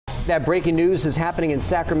That breaking news is happening in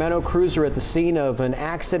Sacramento. Crews are at the scene of an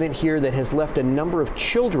accident here that has left a number of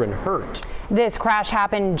children hurt. This crash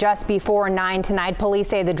happened just before 9 tonight. Police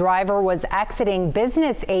say the driver was exiting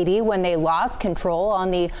Business 80 when they lost control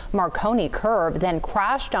on the Marconi curve, then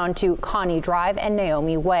crashed onto Connie Drive and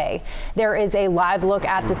Naomi Way. There is a live look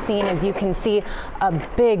at the scene. As you can see, a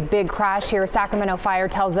big crash here. Sacramento Fire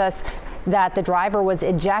tells us that the driver was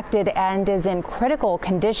ejected and is in critical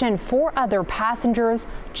condition. 4 other passengers,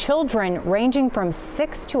 children ranging from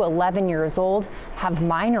 6 to 11 years old, have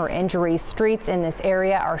minor injuries. Streets in this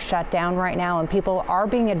area are shut down right now, and people are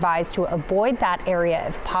being advised to avoid that area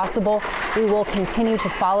if possible. We will continue to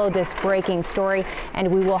follow this breaking story, and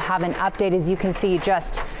we will have an update. As you can see,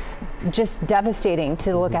 just devastating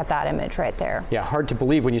to look at that image right there. Yeah, hard to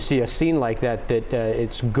believe when you see a scene like that,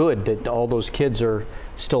 it's good that all those kids are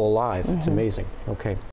still alive. It's amazing. Okay.